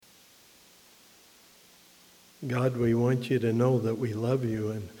God, we want you to know that we love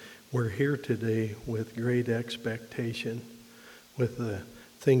you, and we're here today with great expectation, with the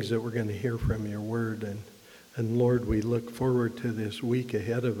things that we're going to hear from your word. And Lord, we look forward to this week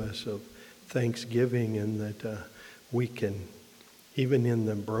ahead of us of Thanksgiving, and that we can, even in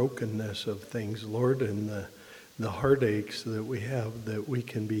the brokenness of things, Lord, and the heartaches that we have, that we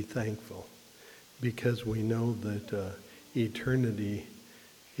can be thankful, because we know that eternity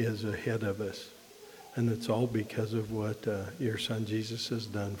is ahead of us. And it's all because of what your Son Jesus has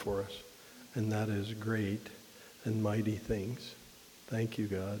done for us. And that is great and mighty things. Thank you,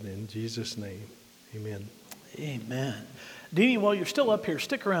 God. In Jesus' name, amen. Amen. Deanie, while you're still up here,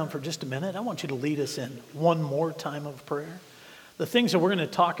 stick around for just a minute. I want you to lead us in one more time of prayer. The things that we're going to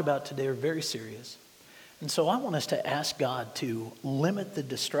talk about today are very serious. And so I want us to ask God to limit the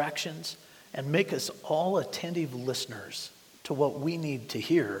distractions and make us all attentive listeners to what we need to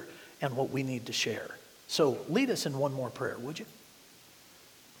hear and what we need to share. So lead us in one more prayer, would you?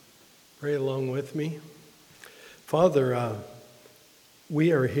 Pray along with me. Father,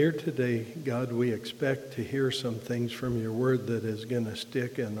 we are here today, God. We expect to hear some things from your word that is going to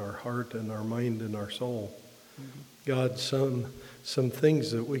stick in our heart and our mind and our soul. God, some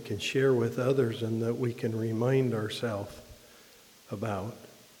things that we can share with others and that we can remind ourselves about.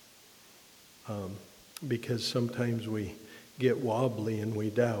 Because sometimes we get wobbly and we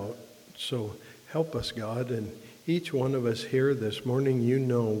doubt. So help us, God. And each one of us here this morning, you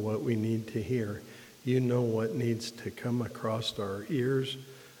know what we need to hear. You know what needs to come across our ears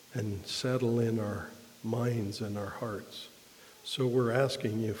and settle in our minds and our hearts. So we're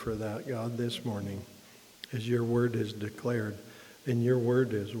asking you for that, God, this morning, as your word is declared. And your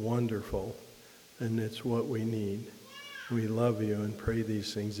word is wonderful, and it's what we need. We love you and pray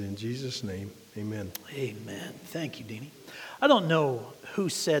these things in Jesus' name. Amen. Amen. Thank you, Deanie. I don't know who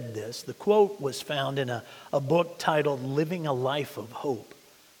said this. The quote was found in a book titled Living a Life of Hope,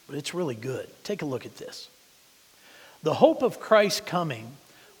 but it's really good. Take a look at this. The hope of Christ's coming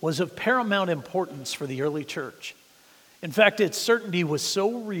was of paramount importance for the early church. In fact, its certainty was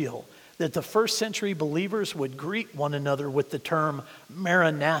so real that the first century believers would greet one another with the term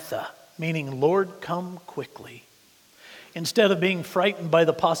Maranatha, meaning Lord, come quickly. Instead of being frightened by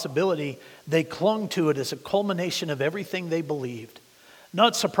the possibility, they clung to it as a culmination of everything they believed.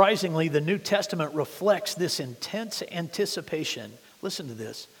 Not surprisingly, the New Testament reflects this intense anticipation. Listen to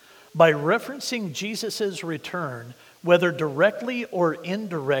this. By referencing Jesus' return, whether directly or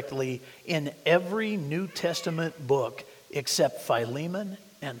indirectly, in every New Testament book except Philemon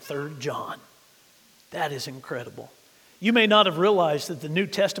and 3 John. That is incredible. You may not have realized that the New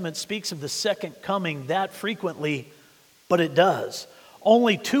Testament speaks of the second coming that frequently, but it does.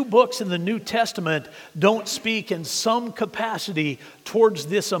 Only 2 books in the New Testament don't speak in some capacity towards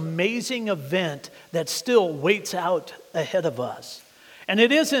this amazing event that still waits out ahead of us. And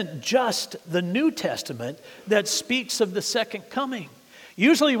it isn't just the New Testament that speaks of the second coming.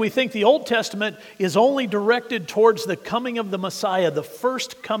 Usually we think the Old Testament is only directed towards the coming of the Messiah, the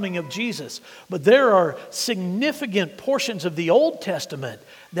first coming of Jesus. But there are significant portions of the Old Testament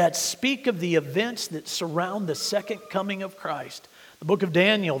that speak of the events that surround the second coming of Christ. The book of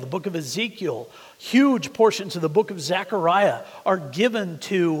Daniel, the book of Ezekiel, huge portions of the book of Zechariah are given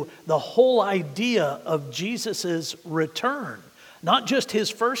to the whole idea of Jesus' return. Not just his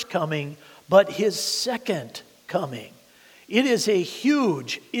first coming, but his second coming. It is a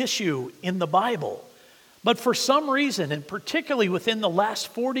huge issue in the Bible. But for some reason, and particularly within the last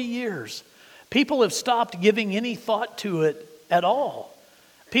 40 years, people have stopped giving any thought to it at all.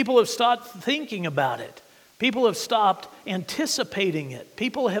 People have stopped thinking about it. People have stopped anticipating it.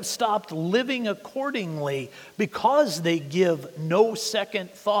 People have stopped living accordingly because they give no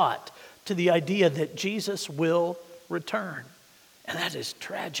second thought to the idea that Jesus will return. And that is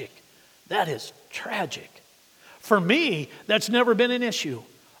tragic. That is tragic. For me, that's never been an issue.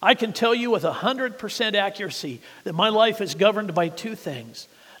 I can tell you with 100% accuracy that my life is governed by 2 things.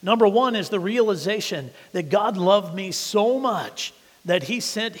 Number 1 is the realization that God loved me so much that he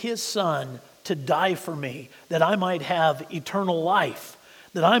sent his Son to die for me, that I might have eternal life,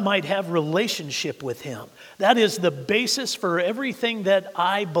 that I might have relationship with him. That is the basis for everything that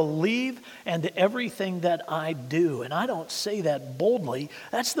I believe and everything that I do. And I don't say that boldly.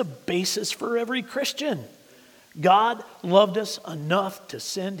 That's the basis for every Christian. God loved us enough to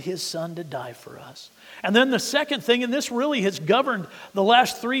send his Son to die for us. And then the second thing, and this really has governed the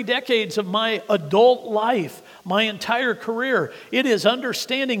last 3 decades of my adult life, my entire career, it is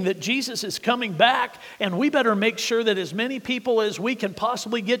understanding that Jesus is coming back, and we better make sure that as many people as we can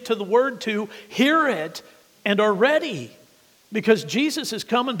possibly get to the Word to hear it and are ready, because Jesus is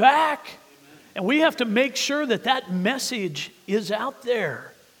coming back. And we have to make sure that that message is out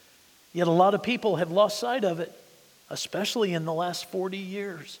there. Yet a lot of people have lost sight of it, especially in the last 40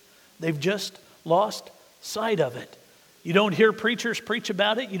 years. They've just lost sight of it. You don't hear preachers preach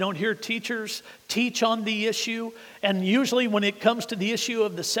about it. You don't hear teachers teach on the issue. And usually when it comes to the issue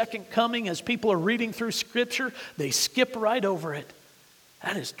of the second coming, as people are reading through Scripture, they skip right over it.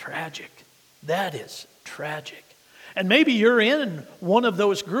 That is tragic. That is tragic. And maybe you're in one of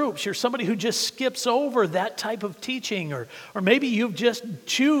those groups. You're somebody who just skips over that type of teaching. Or maybe you just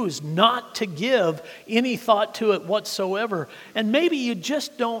choose not to give any thought to it whatsoever. And maybe you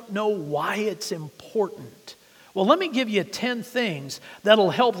just don't know why it's important. Well, let me give you 10 things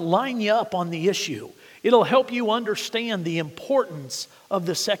that'll help line you up on the issue. It'll help you understand the importance of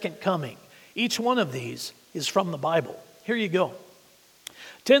the second coming. Each one of these is from the Bible. Here you go.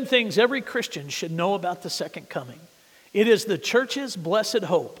 10 things every Christian should know about the second coming. It is the church's blessed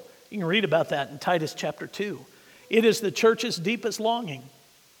hope. You can read about that in Titus chapter 2. It is the church's deepest longing.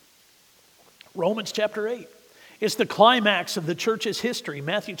 Romans chapter 8. It's the climax of the church's history.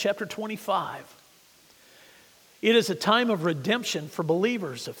 Matthew chapter 25. It is a time of redemption for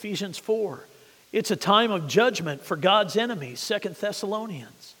believers. Ephesians 4. It's a time of judgment for God's enemies. 2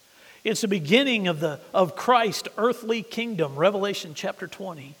 Thessalonians. It's the beginning of Christ's earthly kingdom. Revelation chapter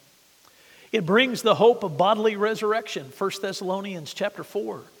 20. It brings the hope of bodily resurrection, 1 Thessalonians chapter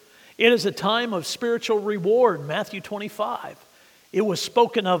 4. It is a time of spiritual reward, Matthew 25. It was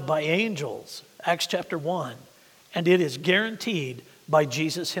spoken of by angels, Acts chapter 1. And it is guaranteed by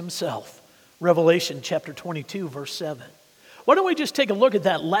Jesus himself, Revelation chapter 22, verse 7. Why don't we just take a look at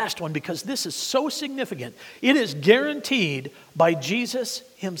that last one, because this is so significant. It is guaranteed by Jesus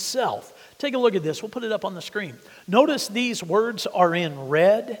himself. Take a look at this. We'll put it up on the screen. Notice these words are in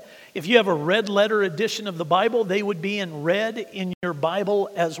red. If you have a red letter edition of the Bible, they would be in red in your Bible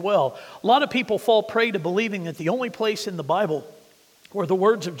as well. A lot of people fall prey to believing that the only place in the Bible where the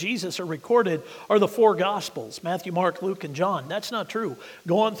words of Jesus are recorded are the four Gospels, Matthew, Mark, Luke, and John. That's not true.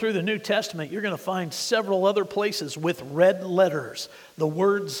 Go on through the New Testament, you're going to find several other places with red letters, the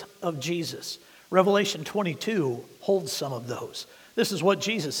words of Jesus. Revelation 22 holds some of those. This is what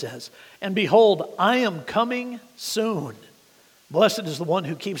Jesus says, "And behold, I am coming soon. Blessed is the one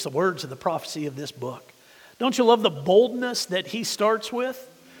who keeps the words of the prophecy of this book." Don't you love the boldness that he starts with?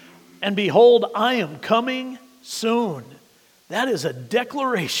 "And behold, I am coming soon." That is a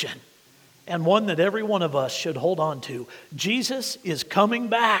declaration, and one that every one of us should hold on to. Jesus is coming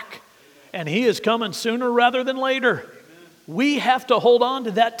back, and he is coming sooner rather than later. We have to hold on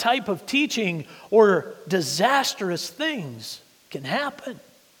to that type of teaching, or disastrous things can happen.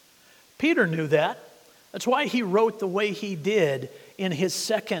 Peter knew that. That's why he wrote the way he did in his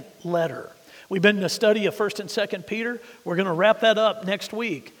second letter. We've been in a study of 1st and 2nd Peter. We're going to wrap that up next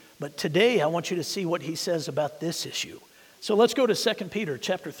week. But today I want you to see what he says about this issue. So let's go to 2 Peter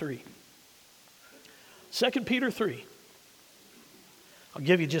chapter 3. 2 Peter 3. I'll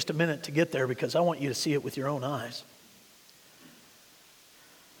give you just a minute to get there because I want you to see it with your own eyes.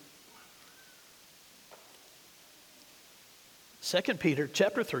 2 Peter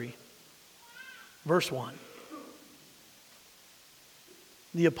chapter 3, verse 1.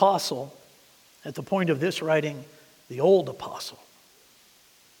 The apostle, at the point of this writing, the old apostle,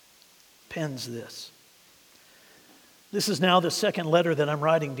 pens this. "This is now the second letter that I'm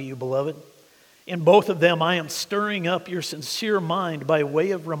writing to you, beloved. In both of them I am stirring up your sincere mind by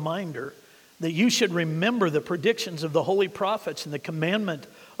way of reminder that you should remember the predictions of the holy prophets and the commandment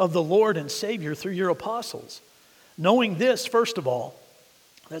of the Lord and Savior through your apostles. Knowing this, first of all,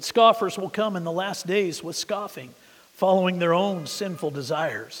 that scoffers will come in the last days with scoffing, following their own sinful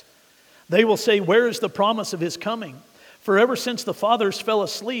desires. They will say, 'Where is the promise of his coming?' For ever since the fathers fell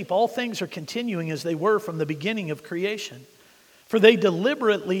asleep, all things are continuing as they were from the beginning of creation. For they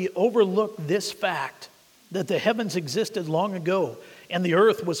deliberately overlooked this fact, that the heavens existed long ago, and the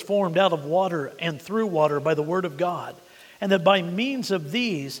earth was formed out of water and through water by the word of God, and that by means of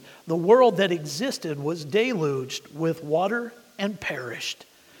these, the world that existed was deluged with water and perished.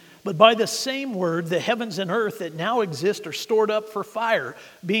 But by the same word, the heavens and earth that now exist are stored up for fire,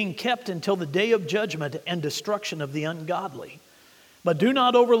 being kept until the day of judgment and destruction of the ungodly. But do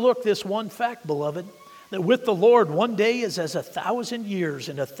not overlook this one fact, beloved, that with the Lord 1 day is as 1,000 years,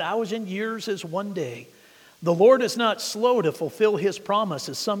 and 1,000 years is 1 day. The Lord is not slow to fulfill his promise,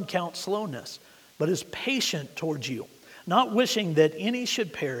 as some count slowness, but is patient towards you, not wishing that any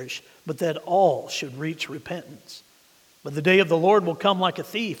should perish, but that all should reach repentance. But the day of the Lord will come like a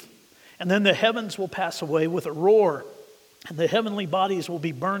thief, and then the heavens will pass away with a roar, and the heavenly bodies will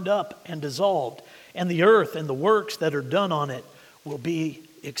be burned up and dissolved, and the earth and the works that are done on it will be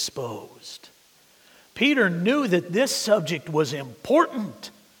exposed." Peter knew that this subject was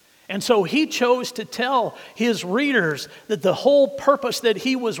important. And so he chose to tell his readers that the whole purpose that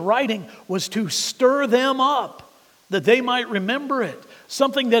he was writing was to stir them up, that they might remember it.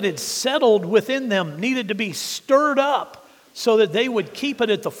 Something that had settled within them needed to be stirred up so that they would keep it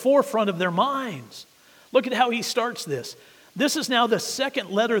at the forefront of their minds. Look at how he starts this. This is now the second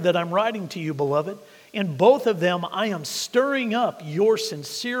letter that I'm writing to you, beloved. In both of them, I am stirring up your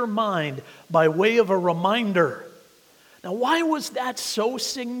sincere mind by way of a reminder. Now, why was that so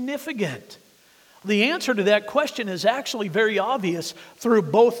significant? The answer to that question is actually very obvious through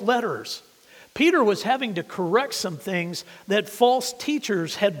both letters. Peter was having to correct some things that false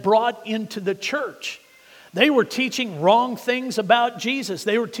teachers had brought into the church. They were teaching wrong things about Jesus.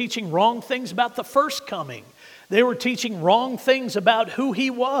 They were teaching wrong things about the first coming. They were teaching wrong things about who he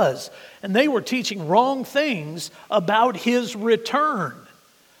was. And they were teaching wrong things about his return.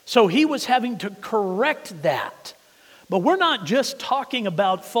 So he was having to correct that. But we're not just talking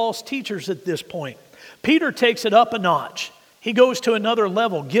about false teachers at this point. Peter takes it up a notch. He goes to another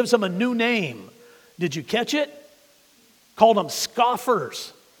level, gives them a new name. Did you catch it? Called them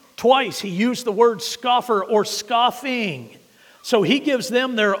scoffers. Twice he used the word scoffer or scoffing. So he gives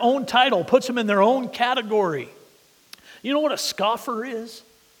them their own title, puts them in their own category. You know what a scoffer is?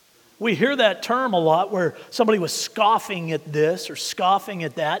 We hear that term a lot where somebody was scoffing at this or scoffing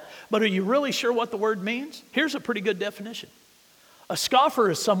at that, but are you really sure what the word means? Here's a pretty good definition. A scoffer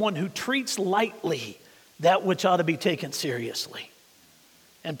is someone who treats lightly that which ought to be taken seriously.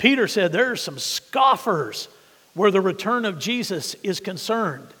 And Peter said there are some scoffers where the return of Jesus is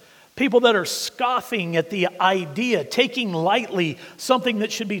concerned. People that are scoffing at the idea, taking lightly something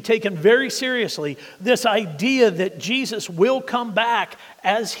that should be taken very seriously, this idea that Jesus will come back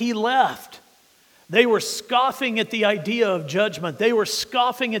as he left. They were scoffing at the idea of judgment. They were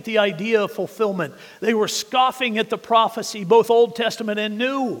scoffing at the idea of fulfillment. They were scoffing at the prophecy, both Old Testament and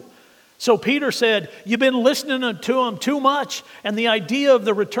New. So Peter said, you've been listening to them too much, and the idea of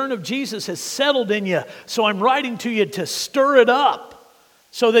the return of Jesus has settled in you. So I'm writing to you to stir it up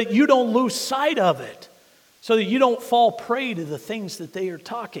so that you don't lose sight of it, so that you don't fall prey to the things that they are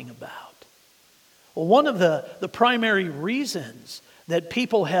talking about. Well, one of the primary reasons that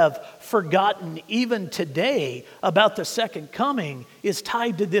people have forgotten even today about the second coming is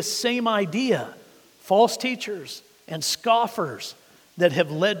tied to this same idea. False teachers and scoffers that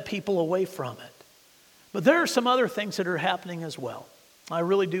have led people away from it. But there are some other things that are happening as well. I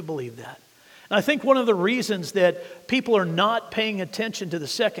really do believe that. And I think one of the reasons that people are not paying attention to the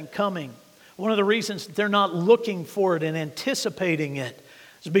second coming, one of the reasons that they're not looking for it and anticipating it,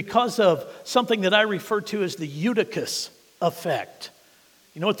 is because of something that I refer to as the Eutychus effect.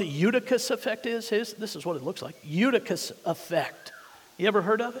 You know what the Eutychus effect is? This is what it looks like. Eutychus effect. You ever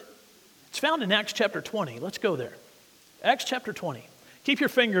heard of it? It's found in Acts chapter 20. Let's go there. Acts chapter 20. Keep your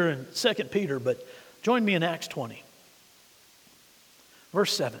finger in 2 Peter, but join me in Acts 20.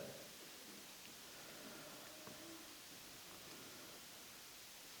 Verse 7.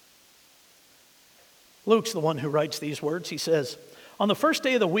 Luke's the one who writes these words. He says, on the first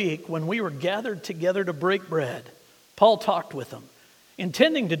day of the week, when we were gathered together to break bread, Paul talked with them,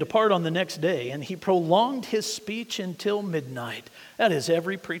 intending to depart on the next day, and he prolonged his speech until midnight. That is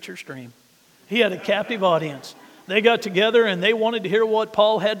every preacher's dream. He had a captive audience. They got together and they wanted to hear what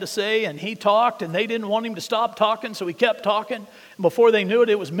Paul had to say, and he talked, and they didn't want him to stop talking, so he kept talking. And before they knew it,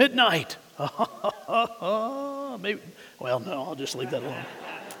 it was midnight. Maybe, well, no, I'll just leave that alone.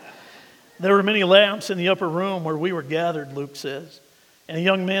 There were many lamps in the upper room where we were gathered, Luke says. And a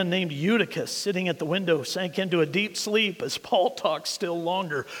young man named Eutychus, sitting at the window, sank into a deep sleep as Paul talked still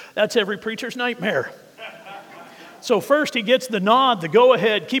longer. That's every preacher's nightmare. So first he gets the nod, the go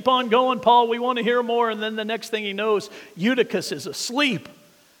ahead, keep on going, Paul, we want to hear more. And then the next thing he knows, Eutychus is asleep,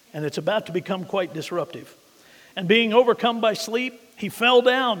 and it's about to become quite disruptive. And being overcome by sleep, he fell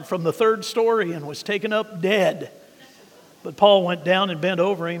down from the third story and was taken up dead. But Paul went down and bent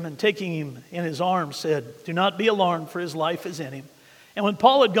over him, and taking him in his arms said, do not be alarmed, for his life is in him. And when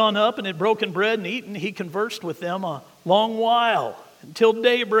Paul had gone up and had broken bread and eaten, he conversed with them a long while, until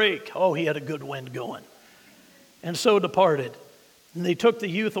daybreak. Oh, he had a good wind going. And so departed. And they took the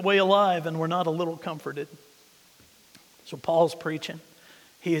youth away alive and were not a little comforted. So Paul's preaching.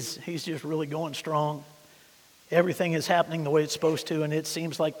 He's just really going strong. Everything is happening the way it's supposed to, and it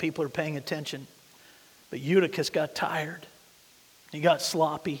seems like people are paying attention. But Eutychus got tired. He got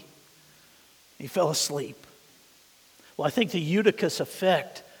sloppy. He fell asleep. Well, I think the Eutychus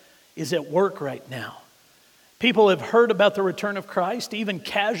effect is at work right now. People have heard about the return of Christ, even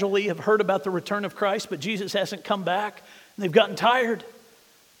casually have heard about the return of Christ, but Jesus hasn't come back. And they've gotten tired.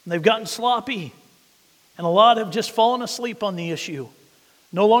 And they've gotten sloppy. And a lot have just fallen asleep on the issue,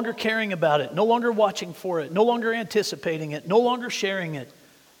 no longer caring about it, no longer watching for it, no longer anticipating it, no longer sharing it.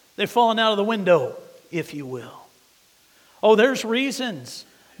 They've fallen out of the window, if you will. Oh, there's reasons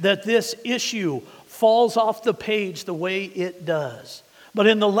that this issue falls off the page the way it does. But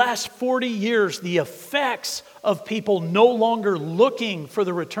in the last 40 years, the effects of people no longer looking for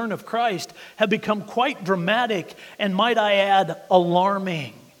the return of Christ have become quite dramatic and, might I add,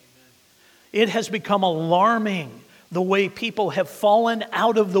 alarming. It has become alarming the way people have fallen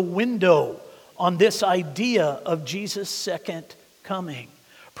out of the window on this idea of Jesus' second coming.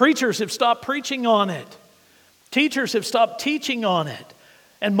 Preachers have stopped preaching on it. Teachers have stopped teaching on it.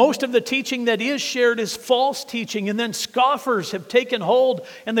 And most of the teaching that is shared is false teaching. And then scoffers have taken hold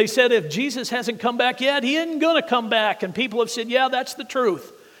and they said, if Jesus hasn't come back yet, he isn't going to come back. And people have said, yeah, that's the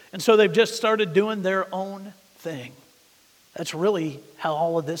truth. And so they've just started doing their own thing. That's really how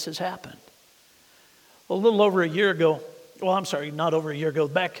all of this has happened. Well, a little over a year ago, not over a year ago,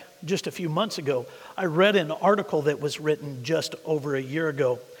 back just a few months ago, I read an article that was written just over a year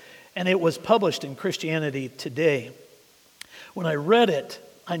ago. And it was published in Christianity Today. When I read it,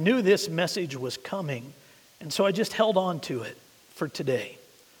 I knew this message was coming, and so I just held on to it for today,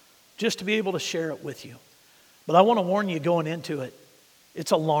 just to be able to share it with you. But I want to warn you going into it,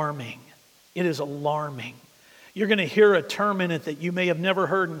 it's alarming. It is alarming. You're going to hear a term in it that you may have never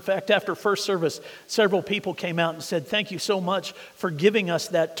heard. In fact, after first service, several people came out and said, thank you so much for giving us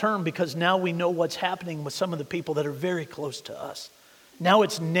that term, because now we know what's happening with some of the people that are very close to us. Now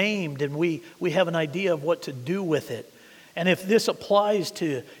it's named and we have an idea of what to do with it. And if this applies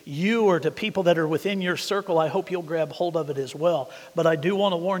to you or to people that are within your circle, I hope you'll grab hold of it as well. But I do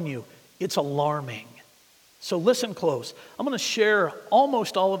want to warn you, it's alarming. So listen close. I'm going to share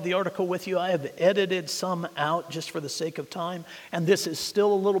almost all of the article with you. I have edited some out just for the sake of time. And this is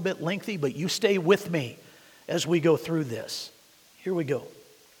still a little bit lengthy, but you stay with me as we go through this. Here we go.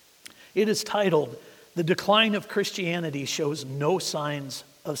 It is titled, "The Decline of Christianity Shows No Signs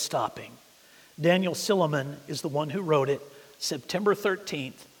of Stopping." Daniel Silliman is the one who wrote it, September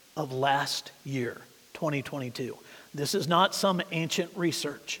 13th of last year, 2022. This is not some ancient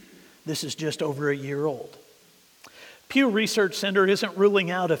research. This is just over a year old. Pew Research Center isn't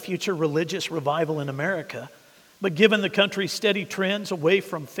ruling out a future religious revival in America, but given the country's steady trends away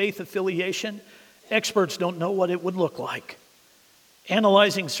from faith affiliation, experts don't know what it would look like.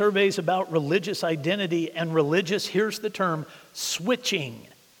 Analyzing surveys about religious identity and religious, here's the term, switching.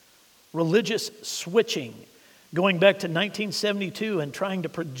 Religious switching. Going back to 1972 and trying to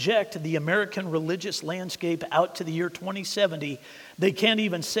project the American religious landscape out to the year 2070, they can't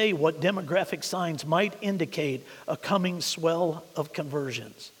even say what demographic signs might indicate a coming swell of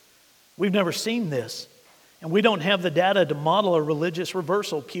conversions. We've never seen this, and we don't have the data to model a religious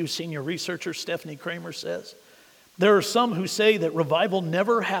reversal, Pew senior researcher Stephanie Kramer says. There are some who say that revival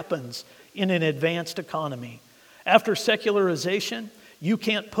never happens in an advanced economy. After secularization, you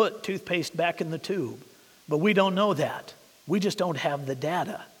can't put toothpaste back in the tube. But we don't know that. We just don't have the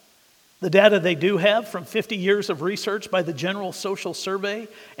data. The data they do have from 50 years of research by the General Social Survey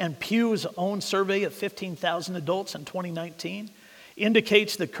and Pew's own survey of 15,000 adults in 2019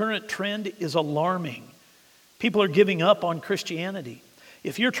 indicates the current trend is alarming. People are giving up on Christianity.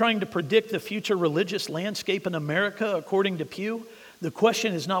 If you're trying to predict the future religious landscape in America, according to Pew, the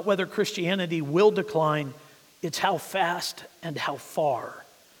question is not whether Christianity will decline, it's how fast and how far.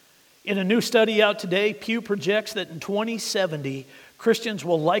 In a new study out today, Pew projects that in 2070, Christians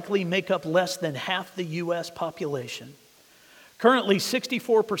will likely make up less than half the U.S. population. Currently,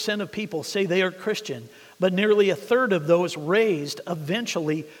 64% of people say they are Christian, but nearly a third of those raised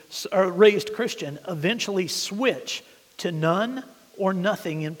Christian eventually switch to none or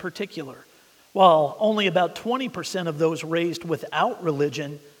nothing in particular, while only about 20% of those raised without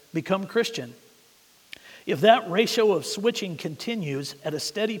religion become Christian. If that ratio of switching continues at a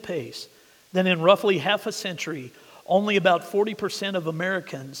steady pace, then in roughly half a century, only about 40% of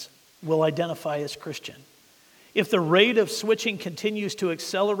Americans will identify as Christian. If the rate of switching continues to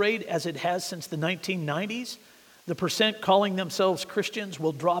accelerate as it has since the 1990s, the percent calling themselves Christians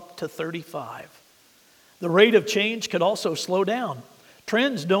will drop to 35%. The rate of change could also slow down.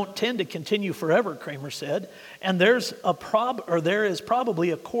 Trends don't tend to continue forever, Kramer said, and there is probably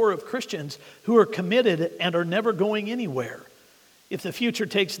a core of Christians who are committed and are never going anywhere. If the future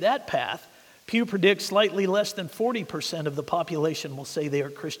takes that path, Pew predicts slightly less than 40% of the population will say they are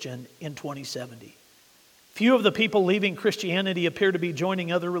Christian in 2070. Few of the people leaving Christianity appear to be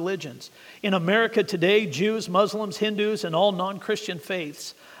joining other religions. In America today, Jews, Muslims, Hindus, and all non-Christian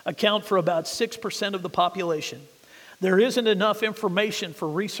faiths account for about 6% of the population. There isn't enough information for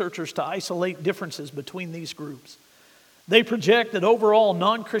researchers to isolate differences between these groups. They project that overall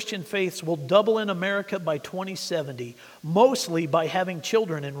non-Christian faiths will double in America by 2070, mostly by having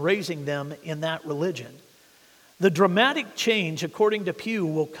children and raising them in that religion. The dramatic change, according to Pew,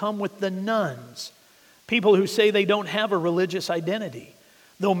 will come with the nones, people who say they don't have a religious identity.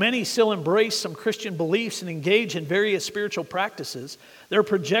 Though many still embrace some Christian beliefs and engage in various spiritual practices, they're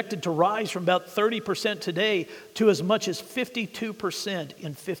projected to rise from about 30% today to as much as 52%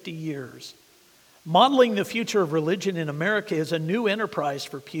 in 50 years. Modeling the future of religion in America is a new enterprise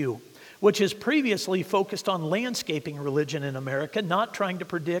for Pew, which has previously focused on landscaping religion in America, not trying to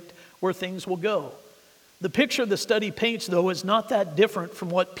predict where things will go. The picture the study paints, though, is not that different from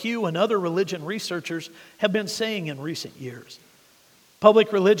what Pew and other religion researchers have been saying in recent years.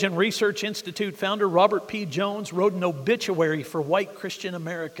 Public Religion Research Institute founder Robert P. Jones wrote an obituary for white Christian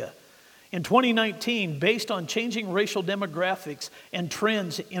America. In 2019, based on changing racial demographics and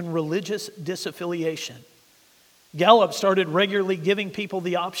trends in religious disaffiliation, Gallup started regularly giving people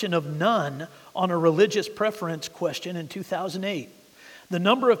the option of none on a religious preference question in 2008. The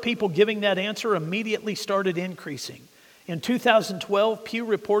number of people giving that answer immediately started increasing. In 2012, Pew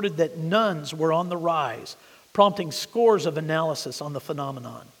reported that nones were on the rise, prompting scores of analysis on the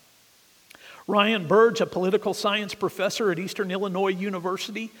phenomenon. Ryan Burge, a political science professor at Eastern Illinois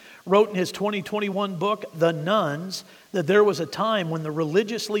University, wrote in his 2021 book, The Nones, that there was a time when the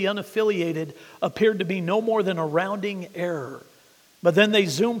religiously unaffiliated appeared to be no more than a rounding error. But then they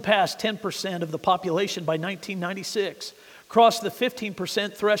zoomed past 10% of the population by 1996, crossed the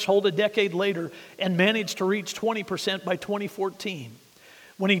 15% threshold a decade later, and managed to reach 20% by 2014.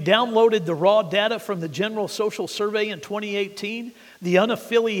 When he downloaded the raw data from the General Social Survey in 2018, the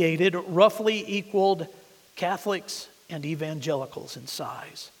unaffiliated roughly equaled Catholics and evangelicals in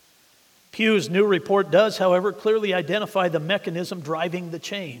size. Pew's new report does, however, clearly identify the mechanism driving the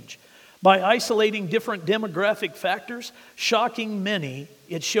change. By isolating different demographic factors, shocking many,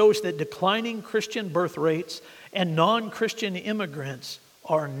 it shows that declining Christian birth rates and non-Christian immigrants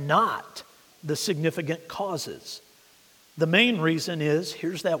are not the significant causes. The main reason is,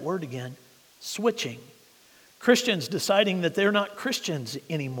 here's that word again, switching. Christians deciding that they're not Christians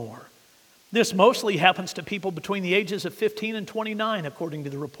anymore. This mostly happens to people between the ages of 15 and 29, according to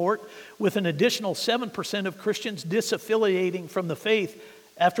the report, with an additional 7% of Christians disaffiliating from the faith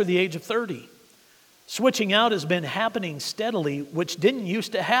after the age of 30. Switching out has been happening steadily, which didn't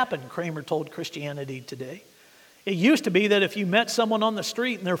used to happen, Kramer told Christianity Today. It used to be that if you met someone on the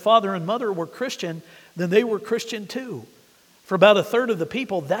street and their father and mother were Christian, then they were Christian too. For about a third of the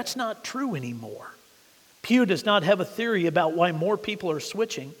people, that's not true anymore. Pew does not have a theory about why more people are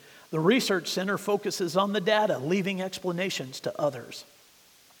switching. The research center focuses on the data, leaving explanations to others.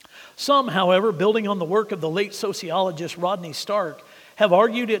 Some, however, building on the work of the late sociologist Rodney Stark, have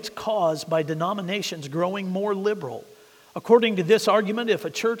argued it's caused by denominations growing more liberal. According to this argument, if a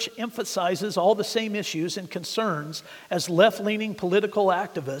church emphasizes all the same issues and concerns as left-leaning political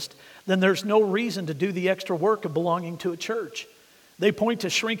activists, then there's no reason to do the extra work of belonging to a church. They point to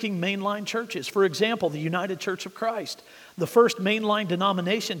shrinking mainline churches. For example, the United Church of Christ, the first mainline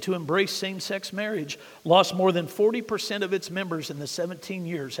denomination to embrace same-sex marriage, lost more than 40% of its members in the 17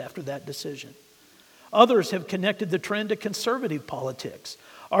 years after that decision. Others have connected the trend to conservative politics,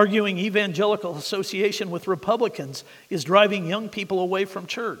 arguing evangelical association with Republicans is driving young people away from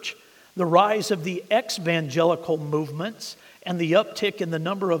church. The rise of the ex-evangelical movements and the uptick in the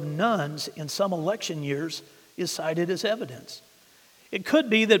number of nones in some election years is cited as evidence. It could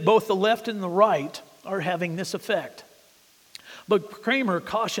be that both the left and the right are having this effect. But Kramer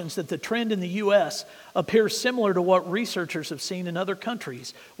cautions that the trend in the U.S. appears similar to what researchers have seen in other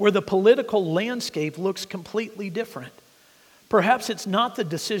countries, where the political landscape looks completely different. Perhaps it's not the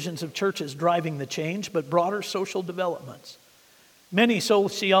decisions of churches driving the change, but broader social developments. Many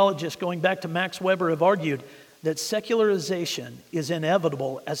sociologists, going back to Max Weber, have argued that secularization is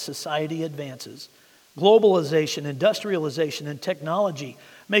inevitable as society advances. Globalization, industrialization, and technology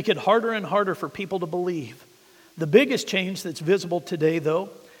make it harder and harder for people to believe. The biggest change that's visible today, though,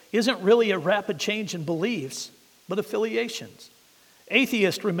 isn't really a rapid change in beliefs, but affiliations.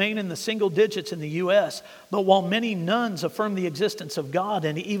 Atheists remain in the single digits in the U.S., but while many nones affirm the existence of God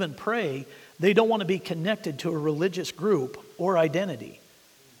and even pray, they don't want to be connected to a religious group or identity.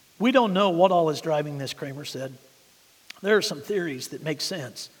 We don't know what all is driving this, Kramer said. There are some theories that make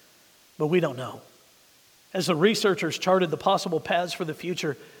sense, but we don't know. As the researchers charted the possible paths for the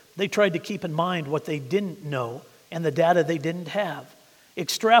future, they tried to keep in mind what they didn't know and the data they didn't have.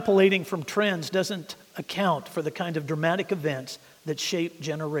 Extrapolating from trends doesn't account for the kind of dramatic events that shape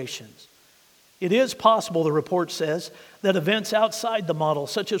generations. It is possible, the report says, that events outside the model,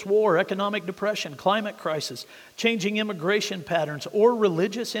 such as war, economic depression, climate crisis, changing immigration patterns, or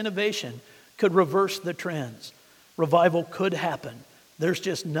religious innovation, could reverse the trends. Revival could happen. There's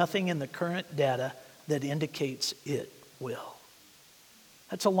just nothing in the current data that indicates it will.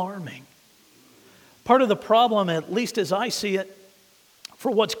 That's alarming. Part of the problem, at least as I see it,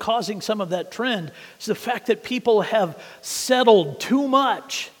 for what's causing some of that trend is the fact that people have settled too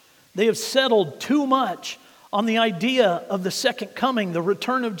much. They have settled too much on the idea of the second coming, the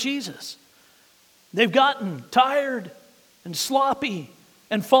return of Jesus. They've gotten tired and sloppy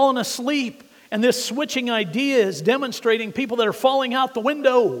and fallen asleep. And this switching idea is demonstrating people that are falling out the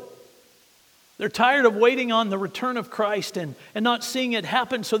window. They're tired of waiting on the return of Christ and not seeing it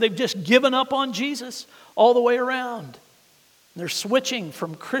happen, so they've just given up on Jesus all the way around. They're switching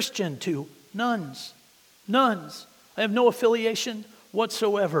from Christian to nuns. Nuns. I have no affiliation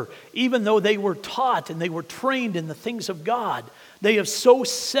whatsoever. Even though they were taught and they were trained in the things of God, they have so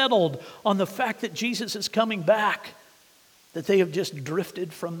settled on the fact that Jesus is coming back that they have just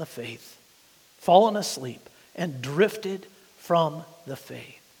drifted from the faith, fallen asleep, and drifted from the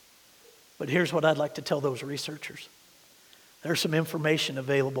faith. But here's what I'd like to tell those researchers. There's some information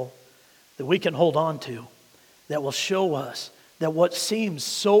available that we can hold on to that will show us that what seems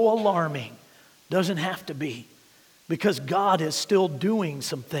so alarming doesn't have to be, because God is still doing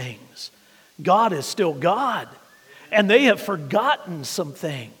some things. God is still God, and they have forgotten some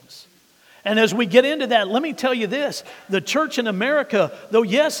things. And as we get into that, let me tell you this. The church in America, though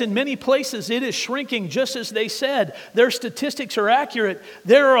yes, in many places it is shrinking, just as they said, their statistics are accurate,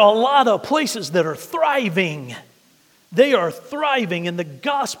 there are a lot of places that are thriving. They are thriving, and the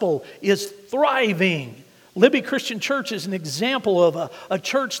gospel is thriving. Libby Christian Church is an example of a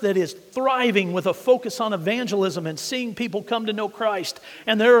church that is thriving with a focus on evangelism and seeing people come to know Christ.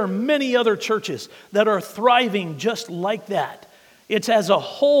 And there are many other churches that are thriving just like that. It's as a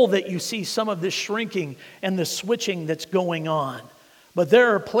whole that you see some of this shrinking and the switching that's going on. But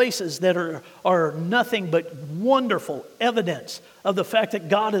there are places that are nothing but wonderful evidence of the fact that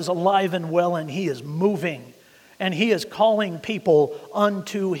God is alive and well, and He is moving, and He is calling people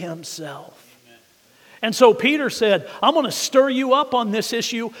unto Himself. And so Peter said, I'm going to stir you up on this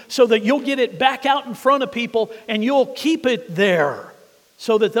issue so that you'll get it back out in front of people and you'll keep it there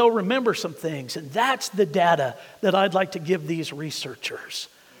so that they'll remember some things. And that's the data that I'd like to give these researchers.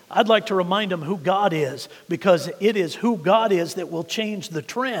 I'd like to remind them who God is, because it is who God is that will change the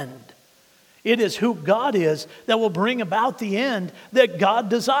trend. It is who God is that will bring about the end that God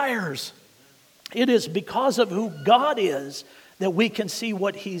desires. It is because of who God is that we can see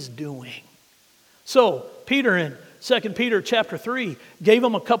what He's doing. So, Peter in 2 Peter chapter 3 gave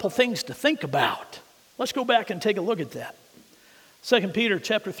them a couple things to think about. Let's go back and take a look at that. 2 Peter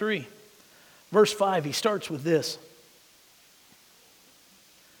chapter 3, verse 5, he starts with this.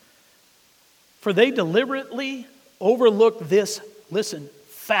 For they deliberately overlooked this, listen,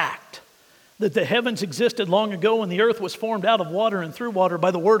 fact, that the heavens existed long ago and the earth was formed out of water and through water by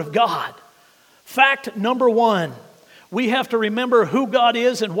the word of God. Fact number one. We have to remember who God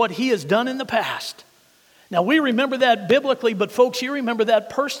is and what He has done in the past. Now, we remember that biblically, but folks, you remember that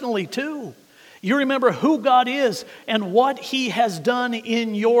personally too. You remember who God is and what He has done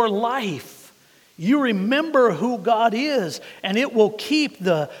in your life. You remember who God is, and it will keep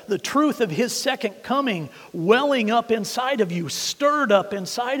the truth of His second coming welling up inside of you, stirred up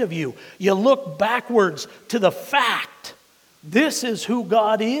inside of you. You look backwards to the fact. This is who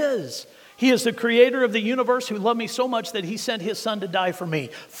God is. He is the creator of the universe, who loved me so much that He sent His Son to die for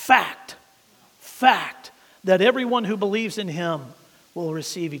me. Fact that everyone who believes in Him will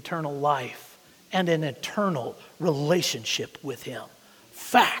receive eternal life and an eternal relationship with Him.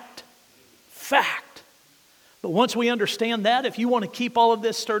 Fact. But once we understand that, if you want to keep all of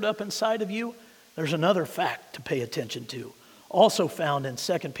this stirred up inside of you, there's another fact to pay attention to, also found in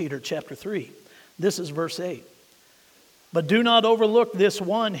 2 Peter chapter 3. This is verse 8. But do not overlook this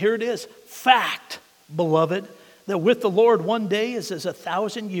one, here it is, fact, beloved, that with the Lord 1 day is as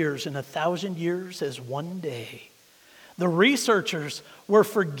 1,000 years, and 1,000 years as 1 day. The researchers were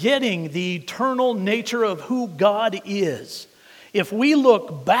forgetting the eternal nature of who God is. If we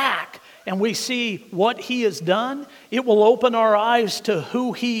look back and we see what He has done, it will open our eyes to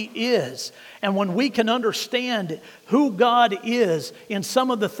who He is. And when we can understand who God is in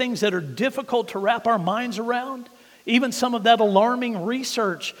some of the things that are difficult to wrap our minds around, even some of that alarming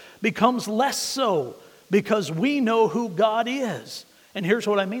research becomes less so, because we know who God is. And here's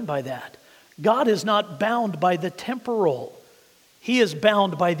what I mean by that. God is not bound by the temporal. He is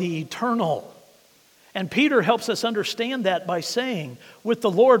bound by the eternal. And Peter helps us understand that by saying, with the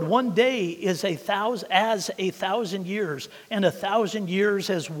Lord, one day is as 1,000 years, and 1,000 years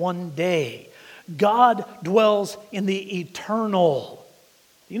as one day. God dwells in the eternal.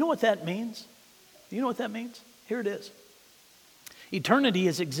 Do you know what that means? Do you know what that means? Here it is. Eternity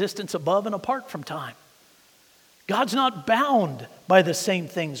is existence above and apart from time. God's not bound by the same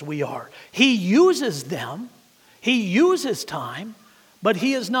things we are. He uses them. He uses time, but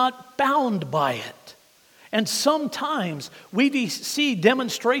He is not bound by it. And sometimes we see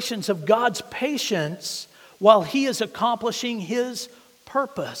demonstrations of God's patience while He is accomplishing His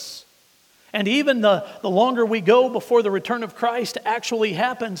purpose. And even the longer we go before the return of Christ actually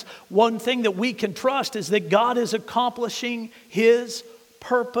happens, one thing that we can trust is that God is accomplishing His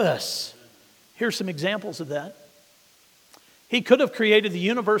purpose. Here's some examples of that. He could have created the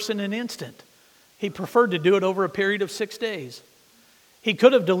universe in an instant. He preferred to do it over a period of 6 days. He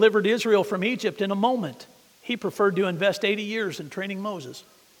could have delivered Israel from Egypt in a moment. He preferred to invest 80 years in training Moses.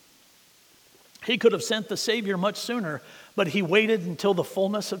 He could have sent the Savior much sooner, but He waited until the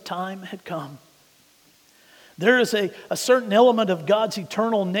fullness of time had come. There is a certain element of God's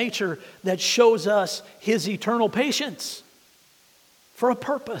eternal nature that shows us His eternal patience for a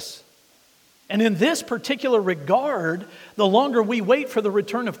purpose. And in this particular regard, the longer we wait for the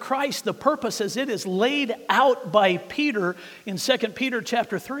return of Christ, the purpose as it is laid out by Peter in 2 Peter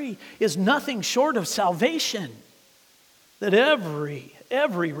chapter 3 is nothing short of salvation. That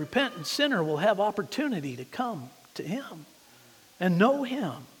every repentant sinner will have opportunity to come to Him and know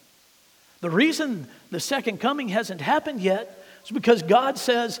Him. The reason the second coming hasn't happened yet is because God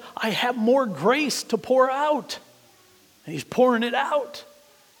says, I have more grace to pour out. And He's pouring it out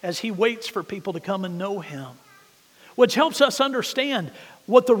as He waits for people to come and know Him. Which helps us understand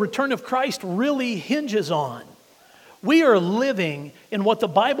what the return of Christ really hinges on. We are living in what the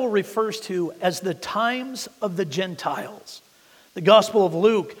Bible refers to as the times of the Gentiles. The Gospel of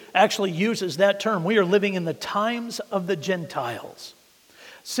Luke actually uses that term. We are living in the times of the Gentiles.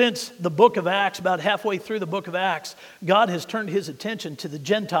 Since the book of Acts, about halfway through the book of Acts, God has turned His attention to the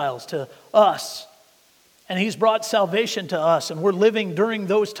Gentiles, to us. And He's brought salvation to us, and we're living during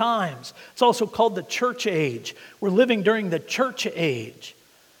those times. It's also called the church age. We're living during the church age.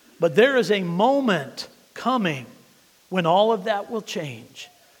 But there is a moment coming when all of that will change.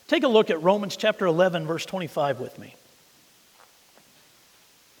 Take a look at Romans chapter 11, verse 25 with me.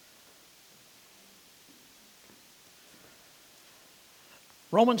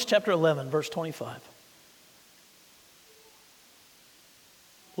 Romans chapter 11, verse 25.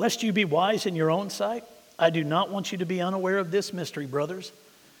 Lest you be wise in your own sight, I do not want you to be unaware of this mystery, brothers.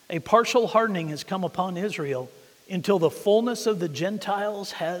 A partial hardening has come upon Israel until the fullness of the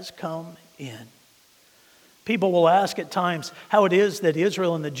Gentiles has come in. People will ask at times how it is that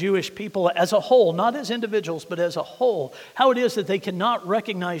Israel and the Jewish people as a whole, not as individuals, but as a whole, how it is that they cannot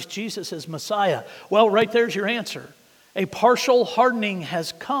recognize Jesus as Messiah. Well, right there's your answer. A partial hardening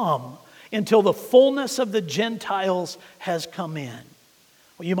has come until the fullness of the Gentiles has come in.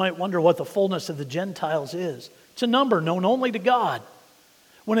 Well, you might wonder what the fullness of the Gentiles is. It's a number known only to God.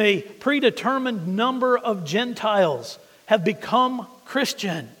 When a predetermined number of Gentiles have become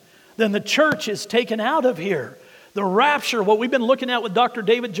Christian, then the church is taken out of here. The rapture, what we've been looking at with Dr.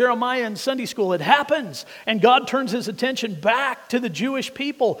 David Jeremiah in Sunday school, it happens. And God turns His attention back to the Jewish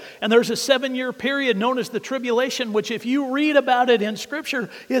people. And there's a 7-year period known as the tribulation, which if you read about it in Scripture,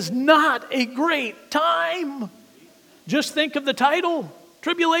 is not a great time. Just think of the title,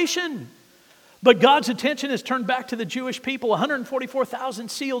 tribulation. But God's attention is turned back to the Jewish people.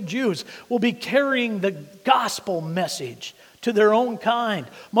 144,000 sealed Jews will be carrying the gospel message to their own kind.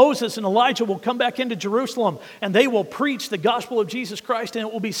 Moses and Elijah will come back into Jerusalem and they will preach the gospel of Jesus Christ, and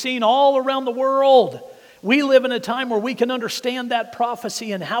it will be seen all around the world. We live in a time where we can understand that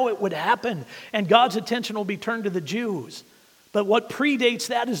prophecy and how it would happen, and God's attention will be turned to the Jews. But what predates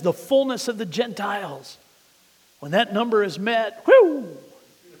that is the fullness of the Gentiles. When that number is met, whew,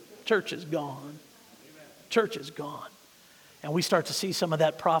 church is gone. Church is gone. And we start to see some of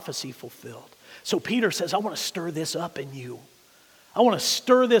that prophecy fulfilled. So Peter says, I want to stir this up in you. I want to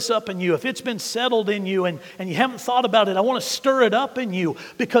stir this up in you. If it's been settled in you and you haven't thought about it, I want to stir it up in you,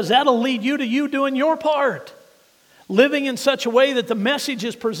 because that'll lead you to you doing your part. Living in such a way that the message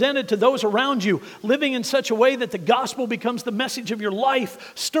is presented to those around you. Living in such a way that the gospel becomes the message of your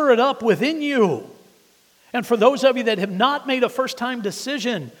life. Stir it up within you. And for those of you that have not made a first-time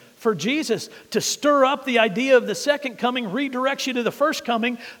decision for Jesus, to stir up the idea of the second coming redirects you to the first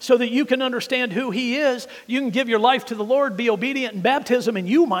coming so that you can understand who He is. You can give your life to the Lord, be obedient in baptism, and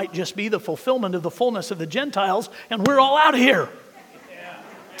you might just be the fulfillment of the fullness of the Gentiles, and we're all out of here.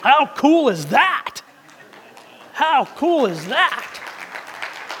 How cool is that? How cool is that?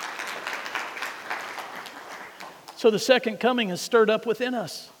 So the second coming is stirred up within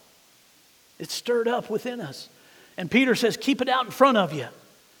us. It's stirred up within us. And Peter says, keep it out in front of you.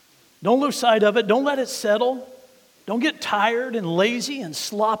 Don't lose sight of it. Don't let it settle. Don't get tired and lazy and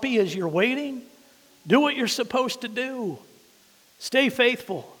sloppy as you're waiting. Do what you're supposed to do. Stay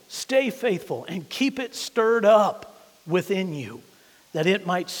faithful, and keep it stirred up within you, that it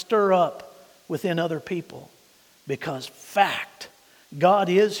might stir up within other people. Because fact, God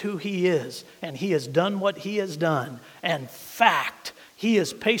is who He is, and He has done what He has done. And fact, He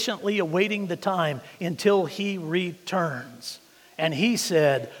is patiently awaiting the time until He returns. And He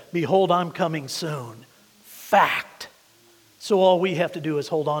said, behold, I'm coming soon. Fact. So all we have to do is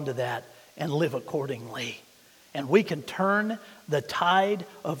hold on to that and live accordingly. And we can turn the tide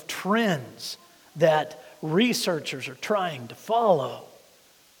of trends that researchers are trying to follow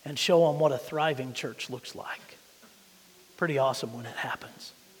and show them what a thriving church looks like. Pretty awesome when it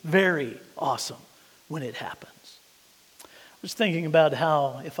happens. Very awesome when it happens. I was thinking about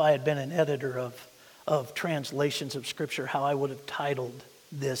how, if I had been an editor of translations of Scripture, how I would have titled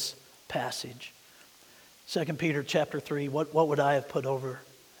this passage. 2 Peter chapter 3, what would I have put over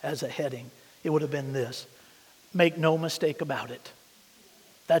as a heading? It would have been this: make no mistake about it.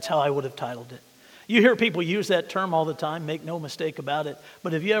 That's how I would have titled it. You hear people use that term all the time, make no mistake about it.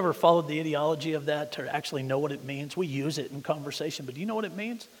 But have you ever followed the ideology of that to actually know what it means? We use it in conversation, but do you know what it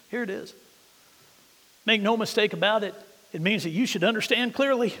means? Here it is. Make no mistake about it. It means that you should understand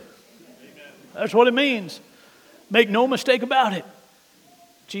clearly. Amen. That's what it means. Make no mistake about it.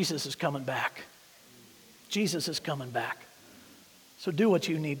 Jesus is coming back. Jesus is coming back. So do what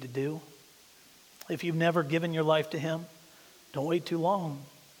you need to do. If you've never given your life to Him, don't wait too long.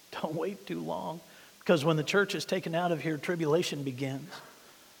 Don't wait too long. Because when the church is taken out of here, tribulation begins.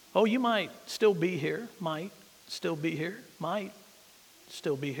 Oh, you might still be here, might still be here,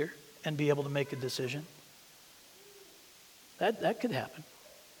 and be able to make a decision. That could happen.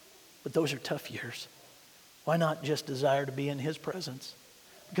 But those are tough years. Why not just desire to be in His presence?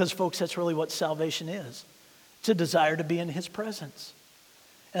 Because, folks, that's really what salvation is. It's a desire to be in His presence.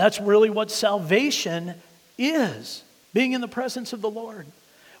 And that's really what salvation is, being in the presence of the Lord.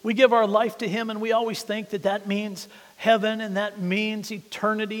 We give our life to Him, and we always think that that means heaven and that means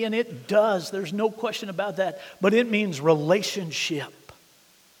eternity, and it does. There's no question about that. But it means relationship.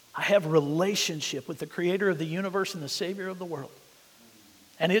 I have relationship with the Creator of the universe and the Savior of the world.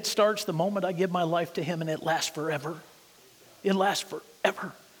 And it starts the moment I give my life to Him, and it lasts forever. It lasts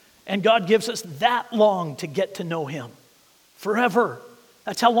forever. And God gives us that long to get to know Him. Forever.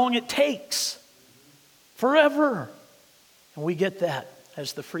 That's how long it takes. Forever. And we get that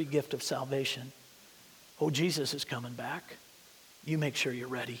as the free gift of salvation. Oh, Jesus is coming back. You make sure you're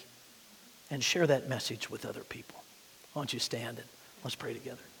ready. And share that message with other people. Why don't you stand and let's pray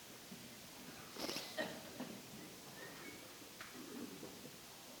together.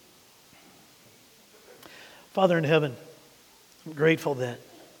 Father in heaven, I'm grateful that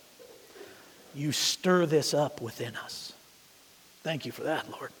You stir this up within us. Thank You for that,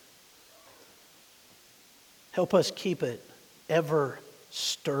 Lord. Help us keep it ever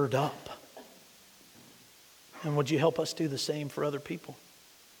stirred up. And would You help us do the same for other people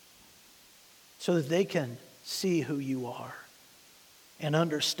so that they can see who You are and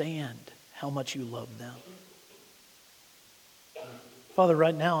understand how much You love them. Father,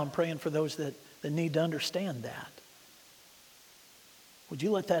 right now I'm praying for those that need to understand that. Would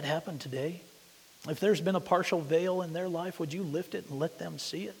You let that happen today? If there's been a partial veil in their life, would You lift it and let them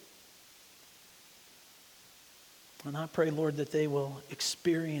see it? And I pray, Lord, that they will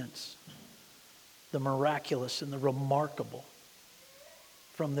experience the miraculous and the remarkable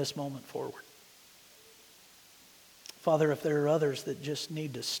from this moment forward. Father, if there are others that just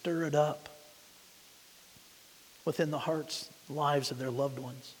need to stir it up within the hearts, lives of their loved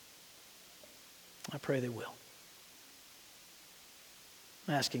ones, I pray they will.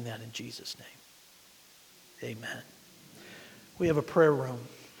 I'm asking that in Jesus' name. Amen. We have a prayer room.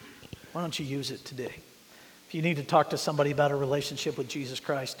 Why don't you use it today? If you need to talk to somebody about a relationship with Jesus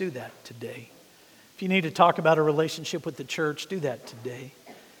Christ, do that today. If you need to talk about a relationship with the church, do that today.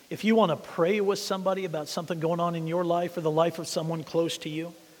 If you want to pray with somebody about something going on in your life or the life of someone close to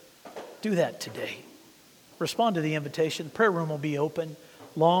you, do that today. Respond to the invitation. The prayer room will be open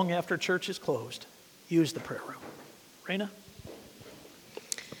long after church is closed. Use the prayer room. Raina?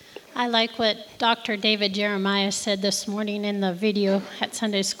 I like what Dr. David Jeremiah said this morning in the video at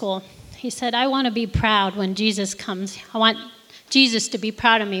Sunday school. He said, I want to be proud when Jesus comes. I want Jesus to be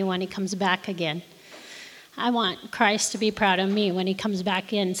proud of me when He comes back again. I want Christ to be proud of me when he comes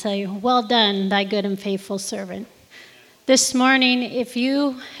back in and say, well done, thy good and faithful servant. This morning, if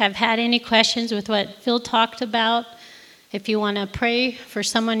you have had any questions with what Phil talked about, if you want to pray for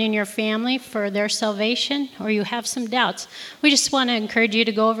someone in your family for their salvation, or you have some doubts, we just want to encourage you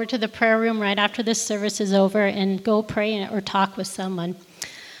to go over to the prayer room right after this service is over and go pray or talk with someone.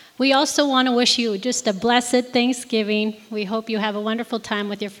 We also want to wish you just a blessed Thanksgiving. We hope you have a wonderful time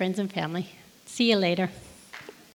with your friends and family. See you later.